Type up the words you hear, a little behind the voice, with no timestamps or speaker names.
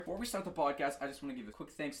before we start the podcast, I just want to give a quick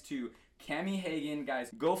thanks to Cami Hagen.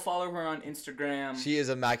 Guys, go follow her on Instagram. She is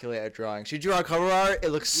immaculate at drawing. She drew our cover art. It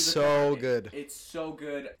looks so good. It's so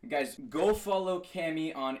good. Guys, go follow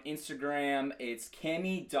Cami on Instagram. It's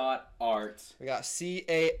cami.art. We got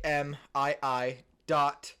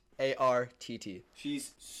CAMII.ARTT.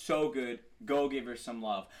 She's so good. Go give her some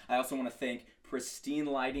love. I also want to thank Pristine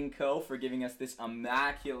Lighting Co. for giving us this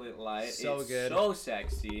immaculate light. So it's good. So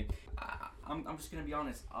sexy. I'm just going to be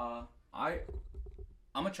honest.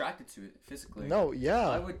 I'm attracted to it physically. No, yeah.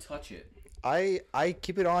 I would touch it. I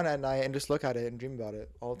keep it on at night and just look at it and dream about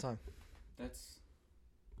it all the time. That's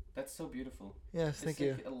so beautiful. Yes, thank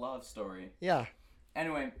you. It's like a love story. Yeah.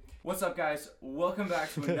 Anyway, what's up, guys? Welcome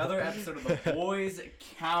back to another episode of the Boys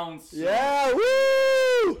Council. Yeah,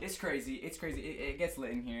 woo! It's crazy. It gets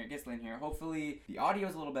lit in here. Hopefully, the audio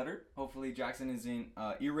is a little better. Hopefully, Jackson isn't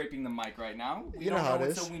ear raping the mic right now. We you know don't how know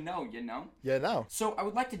it is. until we know, you know? Yeah, no. So, I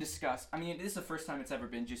would like to discuss, this is the first time it's ever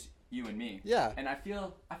been just you and me. Yeah. And I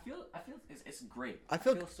feel it's great. I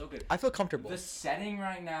feel so good. I feel comfortable. The setting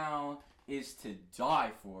right now is to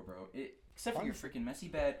die for, bro. Except for your freaking messy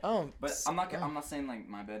bed. But I'm not saying like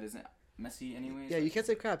my bed isn't messy anyways. Yeah, you can't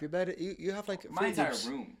say crap. Your bed, you have like my Fruit entire Loops.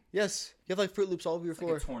 room. Yes, you have like Fruit Loops all over your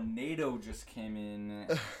floor. Like a tornado just came in.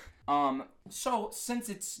 So since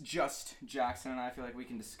it's just Jackson and I feel like we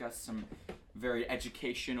can discuss some very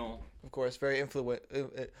educational. Of course, very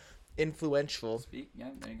influential. Speak. Yeah,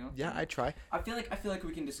 there you go. Yeah, I try. I feel like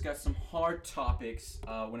we can discuss some hard topics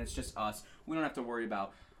when it's just us. We don't have to worry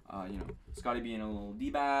about. Scotty being a little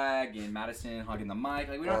d-bag and Madison hugging the mic.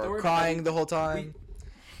 Like we don't have to worry crying about the whole time.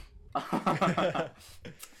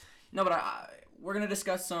 No, but we're gonna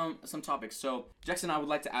discuss some topics. So Jackson, I would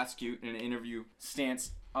like to ask you in an interview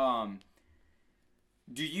stance. Do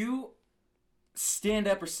you stand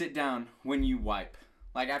up or sit down when you wipe?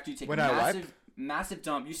 Like after you take massive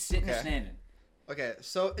dump, you sitting or standing? Okay,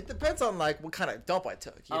 so it depends on like what kind of dump I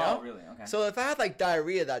took, you know? Oh, really? Okay. So if I had like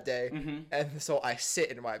diarrhea that day, and so I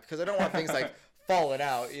sit and wipe because I don't want things like falling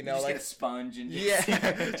out, you know, just like get a sponge and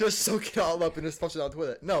just soak it all up and just flush it down the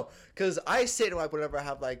toilet. No, because I sit and wipe whenever I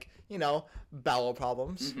have like bowel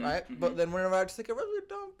problems, right? But then whenever I just take a regular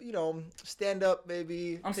dump, stand up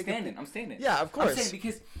maybe. I'm standing. Yeah, of course. I'm standing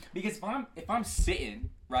because if I'm sitting,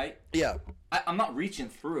 right? Yeah. I'm not reaching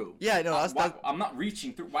through. Yeah, no, I'm not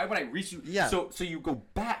reaching through. Why would I reach through? Yeah. So you go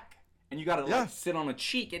back and you gotta sit on a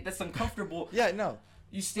cheek. That's uncomfortable. Yeah, no.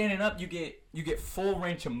 You standing up, you get full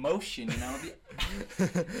range of motion.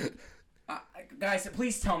 Guys,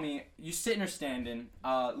 please tell me you sitting or standing.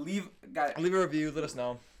 Leave a review. Let us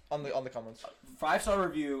know on the comments. 5-star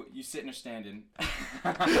review. You sitting or standing?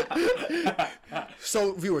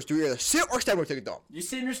 So viewers, do you either sit or stand when you take a dump? You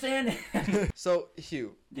sitting or standing? So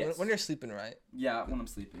Hugh, yes. when you're sleeping, right? Yeah, when I'm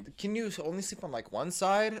sleeping. Can you only sleep on like one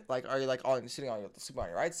side? Like, are you like sleeping on your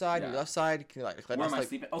right side, your left side? Can you like? Where am I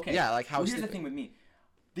sleeping? Okay. Yeah, like how? Well, here's the thing with me.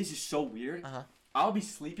 This is so weird. I'll be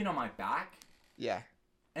sleeping on my back. Yeah.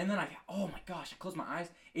 And then oh my gosh, I close my eyes.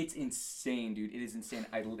 It's insane, dude. It is insane.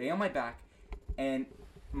 I lay on my back, and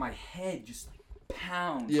my head just like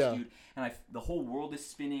pounds, dude. And the whole world is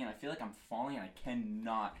spinning, and I feel like I'm falling, and I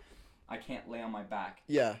can't lay on my back.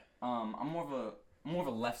 Yeah. I'm more of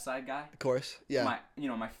a left side guy. Of course. Yeah.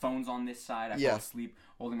 My phone's on this side. I fall asleep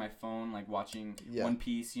holding my phone, like watching One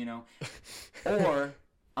Piece, or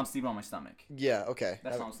I'm sleeping on my stomach. Yeah, okay.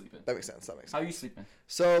 That's how I'm sleeping. That makes sense. How are you sleeping?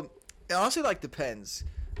 So, it honestly, like, depends.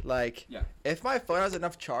 Like, if my phone has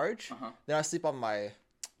enough charge, then I sleep on my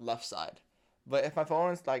left side. But if my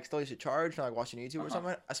phone's, like, still used to charge and, like, watching YouTube or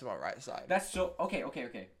something, I sleep on my right side. That's so... Okay.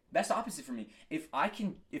 That's the opposite for me. If my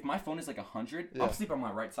phone is, like, 100, I'm sleeping on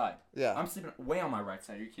my right side. Yeah. I'm sleeping way on my right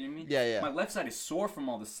side. Are you kidding me? Yeah. My left side is sore from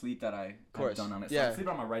all the sleep that I've done on it. So I'm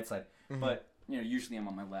sleeping on my right side. But, usually I'm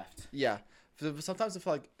on my left. Yeah. Sometimes if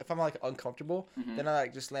I'm like uncomfortable, then I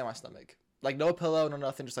like just lay on my stomach. Like no pillow, no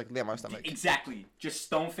nothing, just like lay on my stomach. Exactly. Just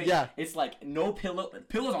stone face. Yeah. It's like no pillow.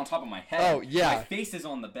 Pillow's on top of my head. Oh yeah. My face is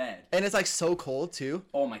on the bed. And it's like so cold too.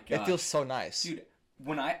 Oh my god. It feels so nice. Dude,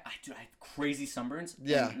 when I had crazy sunburns.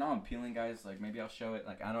 Yeah. Now I'm peeling, guys. Like maybe I'll show it.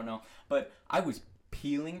 Like I don't know. But I was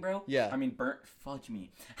peeling, bro. Yeah. Burnt. Fudge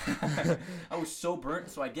me. I was so burnt,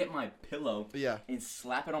 so I get my pillow. Yeah. And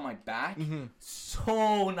slap it on my back.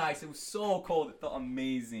 So nice. It was so cold. It felt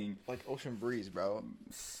amazing. Like ocean breeze, bro.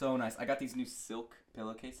 So nice. I got these new silk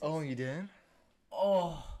pillowcases. Oh, you did?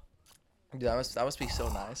 Oh. Dude, that must be so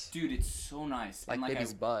nice. Dude, it's so nice. Like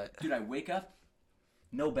baby's butt. Dude, I wake up,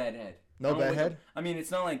 no bed head. No bed head? It's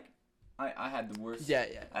not like I had the worst. Yeah.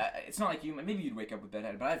 It's not like you. Maybe you'd wake up with bed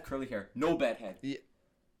head, but I have curly hair. No bed head. Yeah.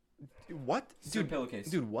 What? Silk pillowcase.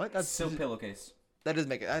 Dude, what? That's silk pillowcase. That doesn't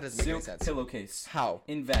make any sense. Silk pillowcase. How?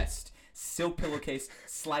 Invest. Silk pillowcase.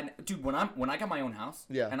 Slide. Dude, when I got my own house,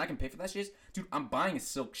 and I can pay for that shit, dude, I'm buying a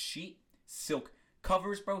silk sheet, silk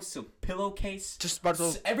covers, bro, silk pillowcase, just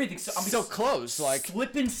about everything. Silk clothes, like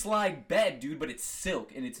slip and slide bed, dude, but it's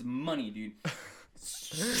silk and it's money, dude.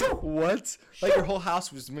 What? Like your whole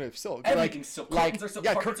house was made of silk. Everything's silk. Curtains are silk.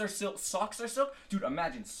 Carpets are silk. Socks are silk. Dude,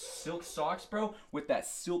 imagine silk socks, bro, with that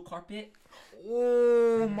silk carpet.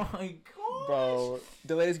 Oh my god. Bro,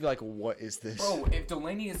 the ladies be like, "What is this?" Bro, if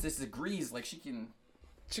Delaney disagrees, like she can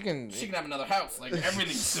have another house. Like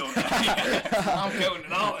everything's silk. I'm going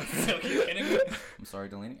it all. Silk. You kidding me? I'm sorry,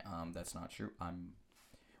 Delaney. That's not true.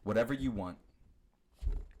 Whatever you want.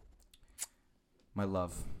 My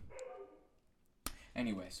love.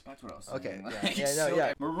 Anyways, back to what I was saying. Okay.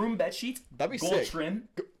 Yeah. Maroon bed sheets. That'd be gold sick. Trim.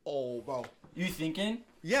 Oh, bro. You thinking?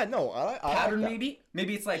 Yeah, no. I pattern like maybe.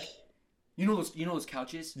 Maybe it's like, you know those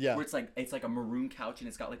couches. Yeah. Where it's like a maroon couch and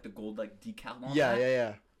it's got like the gold like decal on.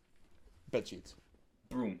 Yeah. Bed sheets.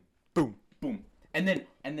 Boom. Boom. Boom. And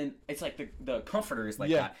then it's like the comforter is like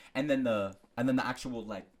that. And then the actual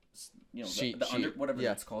like, you know, sheet, the under whatever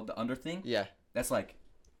that's called, the under thing. Yeah. That's like,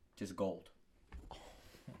 just gold.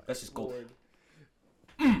 That's just gold. Lord.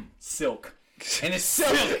 Silk. And it's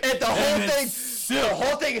silk. And the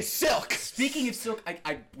whole thing is silk. Speaking of silk,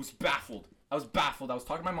 I was baffled. I was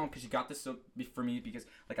talking to my mom because she got this silk for me because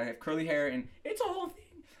like I have curly hair and it's a whole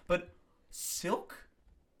thing. But silk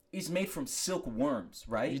is made from silkworms,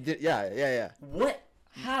 right? You did, yeah. What?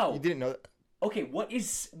 How? You didn't know that? Okay, what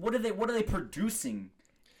are they producing?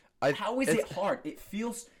 How is it hard? It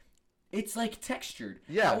feels, it's like textured.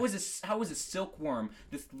 Yeah. How is a silkworm,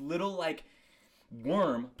 this little like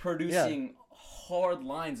worm, producing hard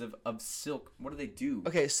lines of silk? What do they do?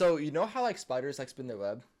 Okay, so you know how like spiders like spin their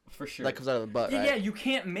web? For sure. That comes out of the butt, right? Yeah, you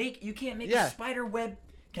can't make a spider web,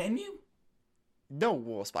 can you? No,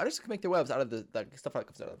 well, spiders can make their webs out of the like stuff that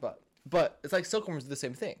comes out of the butt. But it's like silkworms do the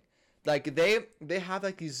same thing. Like they have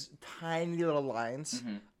like these tiny little lines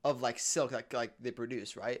of like silk like they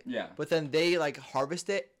produce, right? Yeah. But then they like harvest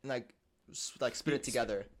it and like spin it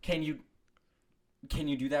together. Can you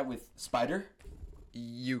do that with spider?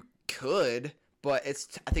 You could, but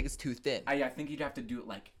I think it's too thin. I think you'd have to do it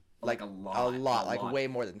like a lot, like way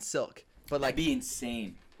more than silk. But like that'd be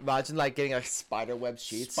insane. Imagine like getting like spider web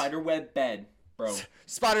sheets. Spider web bed, bro.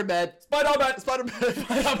 Spider bed. Spider bed. Spider bed.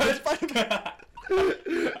 Spider bed. Spider bed.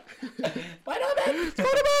 Spider bed.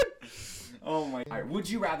 Spider bed. Oh my. All right, would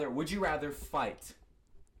you rather fight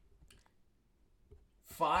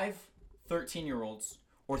 5 13-year-olds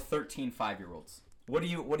or 13 5-year-olds? What are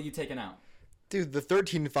you taking out? Dude, the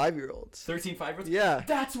 13 5-year-olds. 13 5-year-olds? Yeah.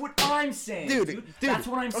 That's what I'm saying, dude. That's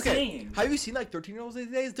what I'm saying. Have you seen like 13-year-olds these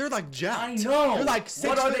days? They're like jacked. I know. They're like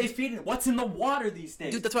what are they feeding? What's in the water these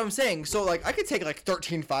days? Dude, that's what I'm saying. So like I could take like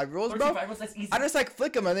 13 5-year-olds, bro. 13 5-year-olds, that's easy. I just like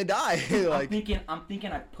flick them and they die. Like I'm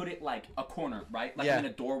thinking I put it like a corner, right? Like in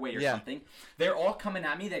a doorway or something. They're all coming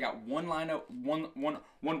at me. They got one line of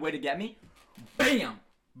one way to get me. Bam.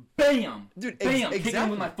 Bam! Dude, bam! Kick him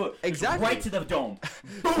with my foot. Exactly. Right to the dome.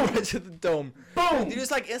 Boom! Right to the dome. Boom! You just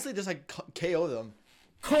like instantly just like KO them.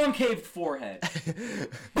 Concave forehead.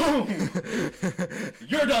 Boom!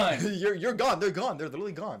 You're done. You're gone. They're gone. They're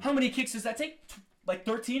literally gone. How many kicks does that take? Like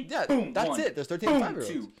 13? Yeah. Boom. That's 1. it. There's 13 Boom. 5-year-olds.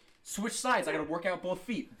 2. Switch sides. I gotta work out both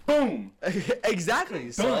feet. Boom. Exactly.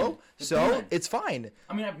 Done. So it's fine.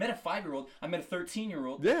 I mean, I've met a 5-year-old. I met a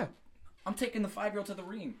 13-year-old. Yeah. I'm taking the 5-year-old to the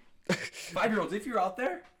ring. 5-year-olds, if you're out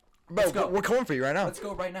there, bro, let's go. We're coming for you right now. Let's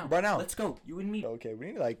go right now. Right now. Let's go. You and me. Okay, we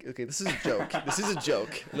need to this is a joke. This is a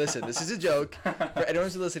joke. Listen, this is a joke. For anyone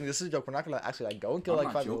who's listening, this is a joke. We're not gonna actually like go and kill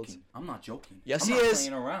 5-year-olds. I'm not joking. Yes, he is.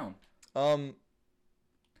 I'm not playing around.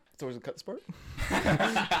 So it's a cut sport.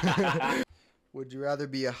 Would you rather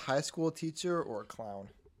be a high school teacher or a clown?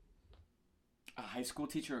 A high school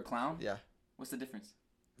teacher or a clown? Yeah. What's the difference?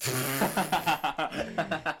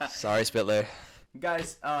 Sorry, Spitler.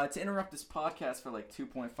 Guys, to interrupt this podcast for like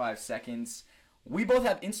 2.5 seconds, we both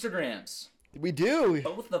have Instagrams. We do.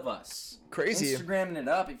 Both of us. Crazy. Instagramming it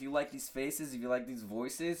up. If you like these faces, if you like these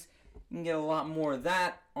voices, you can get a lot more of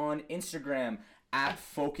that on Instagram at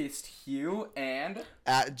Focused Hugh and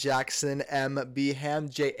at Jaxon Beham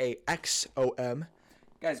Jaxom.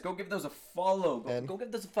 Guys, go give those a follow. Go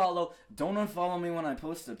give those a follow. Don't unfollow me when I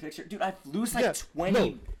post a picture. Dude, I lose like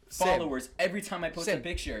 20 followers every time I post a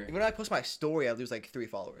picture. Even when I post my story, I lose like 3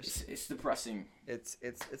 followers. It's depressing. It's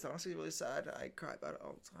honestly really sad. I cry about it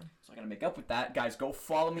all the time. So I gotta make up with that. Guys, go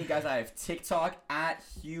follow me. Guys, I have TikTok at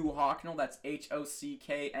Hugh Hocknull. That's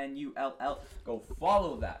HOCKNULL. Go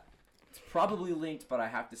follow that. It's probably linked, but I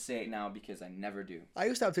have to say it now because I never do. I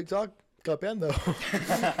used to have TikTok. Got banned though.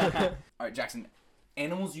 Alright, Jackson.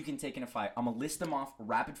 animals you can take in a fight. I'm gonna list them off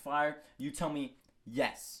rapid fire. You tell me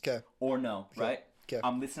yes or no, right? Okay.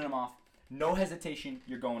 I'm listing them off. No hesitation.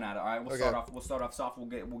 You're going at it. All right. We'll start off soft. We'll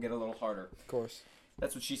get a little harder. Of course.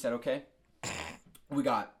 That's what she said. Okay. We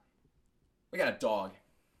got a dog.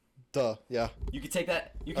 Duh. Yeah. You can take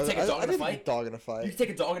that. You can take a dog in a fight. Dog in a fight. You can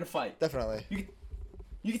take a dog in a fight. Definitely.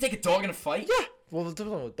 You can take a dog in a fight. Yeah. Well, it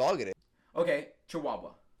depends on what dog it is. Okay.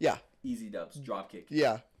 Chihuahua. Yeah. Easy dubs. Drop kick.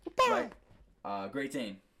 Yeah. Right. Great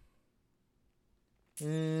Dane.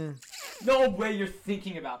 Mm. No way you're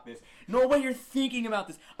thinking about this. No way you're thinking about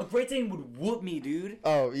this. A Great Dane would whoop me, dude.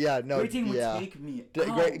 Oh yeah, no. Great Dane would take me.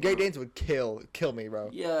 Great Danes would kill me, bro.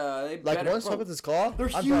 Yeah, they like once up with his claw. They're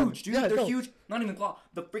huge, dude. Yeah, they're huge. Not even claw.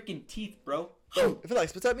 The freaking teeth, bro. Bro, if it like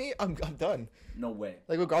spits at me, I'm done. No way.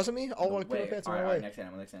 Like what growls at me, I'll want to kill my pants and run away. Next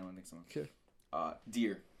animal. Okay.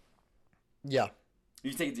 Deer. Yeah.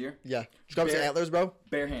 You take a deer? Yeah. Just grab his antlers, bro.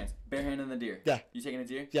 Bare hands. Bare hand in the deer. Yeah. You taking a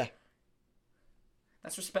deer? Yeah.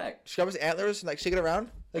 That's respect. Just grab his antlers and like shake it around.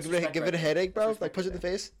 Like give it a headache, bro. Like push it in the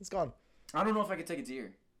face. It's gone. I don't know if I could take a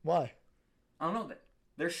deer. Why? I don't know.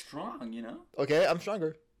 They're strong, you know? Okay, I'm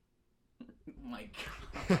stronger. My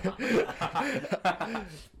God.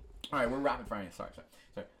 All right, we're rapid firing. Sorry.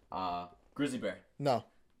 Grizzly bear. No.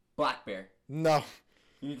 Black bear. No.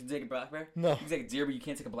 You can take a black bear? No. You can take a deer, but you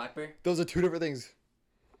can't take a black bear? Those are two different things.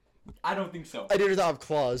 I don't think so. A deer does not have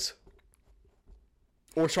claws.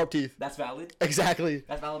 Or sharp teeth. That's valid? Exactly.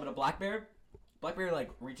 That's valid, but a black bear like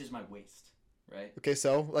reaches my waist, right? Okay,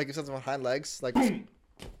 so like if something's on hind legs, like boom,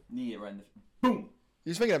 knee it right in the boom.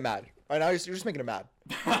 You're just making it mad. Right now, you're just making it mad.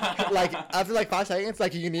 Like after like 5 seconds,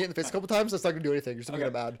 like you can knee it in the face a couple times. That's not gonna do anything. You're just making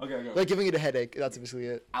it mad. Okay. Like giving it a headache. That's basically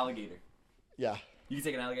it. Alligator. Yeah. You can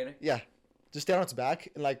take an alligator. Yeah. Just stand on its back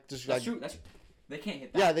and like just That's like. True. They can't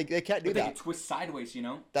hit that. Yeah, they can't do but that. They can twist sideways, you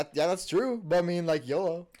know. That's true. But I mean, like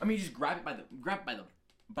YOLO. I mean, you just grab it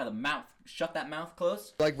by the mouth. Shut that mouth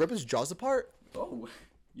close. Like rip his jaws apart. Oh,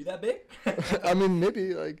 you that big? I mean,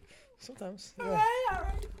 maybe like sometimes. Yeah.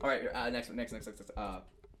 All right. Next.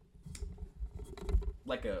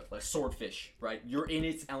 Like a swordfish, right? You're in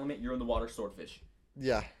its element. You're in the water. Swordfish.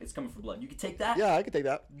 Yeah. It's coming for blood. You can take that. Yeah, I can take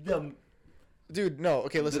that. Dude, no.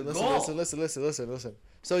 Okay, listen.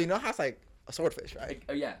 So you know how it's like a swordfish, right?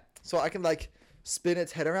 Oh yeah. So I can like spin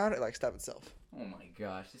its head around and like stab itself. Oh my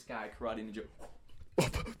gosh, this guy karate ninja.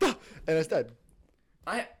 And it's dead.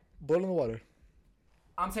 Boil in the water.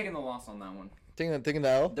 I'm taking the loss on that one. Taking the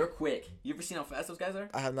L. They're quick. You ever seen how fast those guys are?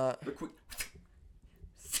 I have not. They're quick.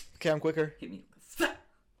 Okay, I'm quicker. Hit me.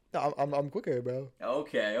 No, I'm quicker, bro.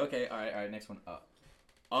 Okay. All right. Next one.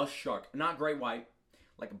 A shark, not great white,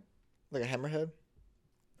 like a hammerhead.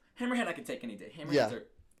 Hammerhead, I can take any day. Hammerheads are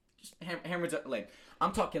just hammerheads are lame.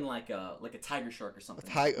 I'm talking like a tiger shark or something.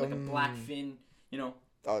 Like a black fin, you know.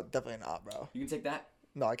 Oh, definitely not, bro. You can take that.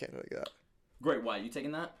 No, I can't take that. Great white, you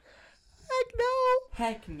taking that?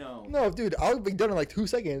 Heck no. No, dude, I'll be done in like 2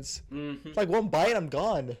 seconds. Mm-hmm. It's like one bite and I'm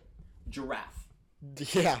gone. Giraffe.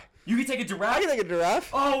 Yeah. You can take a giraffe? I can take a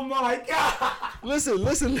giraffe. Oh my god! Listen.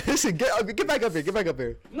 Get back up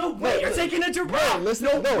here. No way, you're taking a giraffe! No,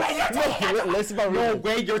 listen to my reason. No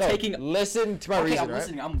way you're taking... Listen to my reason, I'm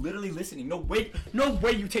listening. I'm literally listening. No way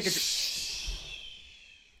you take a...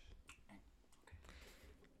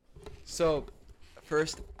 So,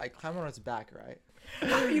 first, I climb on its back, right?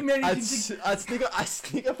 How are you managing to... I'd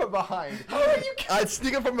sneak up from behind. How are you... I'd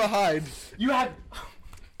sneak up from behind. You have...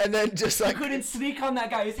 And then just like... You couldn't sneak on that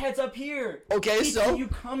guy. His head's up here. Okay, he see you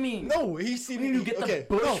coming. No, he's seen me. You get the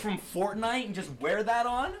bush from Fortnite and just wear that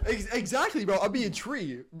on? Exactly, bro. I'd be a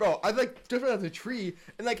tree. Bro, I'm like different as a tree.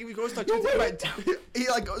 And like if he goes to he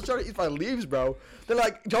like goes trying to eat my leaves, bro. Then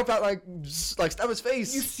like jump out like stab his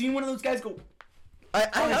face. You've seen one of those guys go... I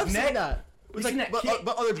have seen that. It's like,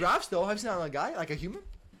 but other drafts though, I've seen that on a guy, like a human.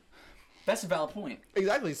 That's a valid point.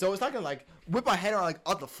 Exactly. So it's not gonna like whip my head around like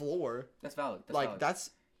on the floor. That's valid.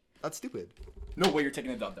 That's stupid. No way you're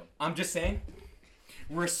taking a dub though. I'm just saying,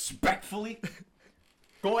 respectfully,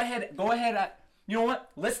 go ahead. You know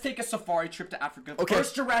what? Let's take a safari trip to Africa. Okay.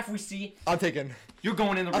 First giraffe we see. I'm taking. You're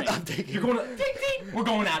going in the ring. I'm taking. You're going to. Ding. We're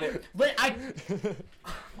going at it.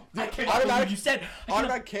 I cannot believe you said.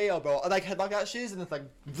 Automatic KO, bro. Like headlock out shoes and it's like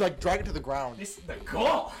drag it to the ground. This is the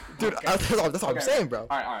goal. Dude, okay. that's all I'm saying, bro.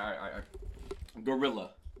 All right.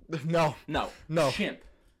 Gorilla. No. Chimp.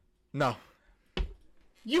 No.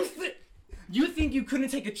 You think you couldn't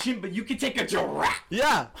take a chimp, but you could take a giraffe?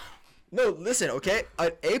 Yeah. No, listen, okay?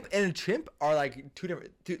 An ape and a chimp are like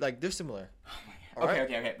they're similar. Oh my god.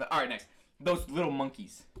 Okay. All right, next. Those little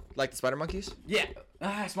monkeys. Like the spider monkeys? Yeah.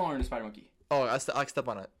 Smaller than a spider monkey. Oh, I step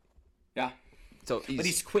on it. Yeah. So But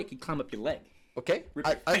he's quick. He climb up your leg. Okay. Rip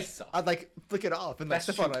your face off. I'd like flick it off and like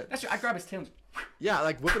That's true. That's true. I grab his tail. Yeah, I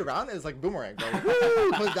like whip it around and it's like boomerang, bro.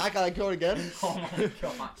 Woo! Comes back, I like throw it again. Oh my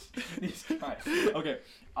gosh. These guys. Okay.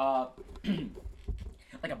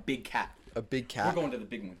 Like a big cat. A big cat. We're going to the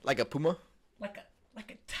big one. Like a puma. Like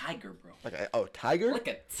a tiger, bro. Tiger? Like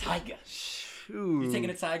a tiger. Shoot. You taking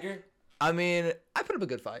a tiger? I mean, I put up a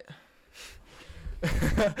good fight.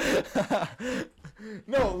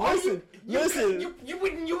 No, listen. You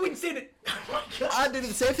wouldn't say that. Oh my God. I did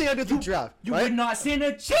the same thing I did with the giraffe. You would not stand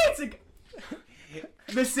a chance.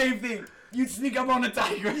 The same thing. You'd sneak up on a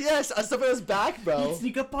tiger. Yes, I stuff on his back, bro. He'd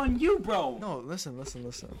sneak up on you, bro. No, listen. All of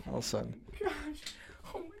a sudden. Gosh.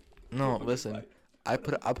 Oh my. No, listen. I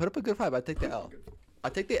put up a good fight, but I take the L. I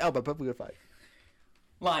take the L, but I put up a good fight.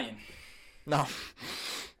 Lion. No.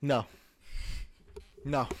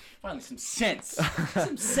 Finally, some sense.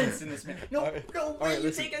 Some sense in this man. No way you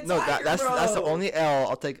take a tiger, no, that's bro. that's the only L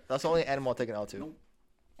I'll take. That's the only animal I'll take an L to. Nope.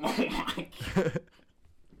 Oh my God.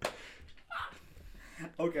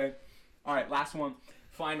 Okay. All right, last one.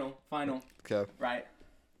 Final. Okay. Right.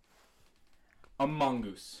 A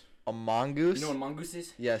mongoose. A mongoose? You know what a mongoose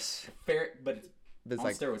is? Yes. A ferret, but it's on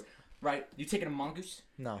like steroids. Right? You taking a mongoose?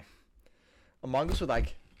 No. A mongoose would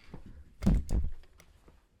like.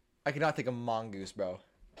 I cannot take a mongoose, bro.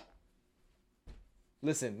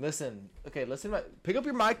 Listen. Okay, listen. Pick up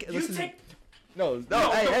your mic and listen. No,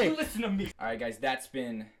 hey. Listen to me. All right, guys. That's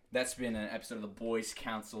been an episode of the Boys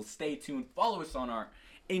Council. Stay tuned. Follow us on our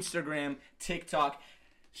Instagram, TikTok.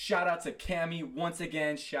 Shout out to Cammy once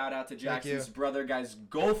again. Shout out to Jackson's brother, guys.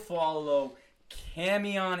 Go follow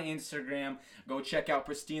Cammy on Instagram. Go check out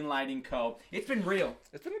Pristine Lighting Co. It's been real.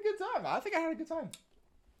 It's been a good time. I think I had a good time.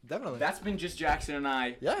 Definitely. That's been just Jackson and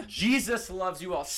I. Yeah. Jesus loves you all.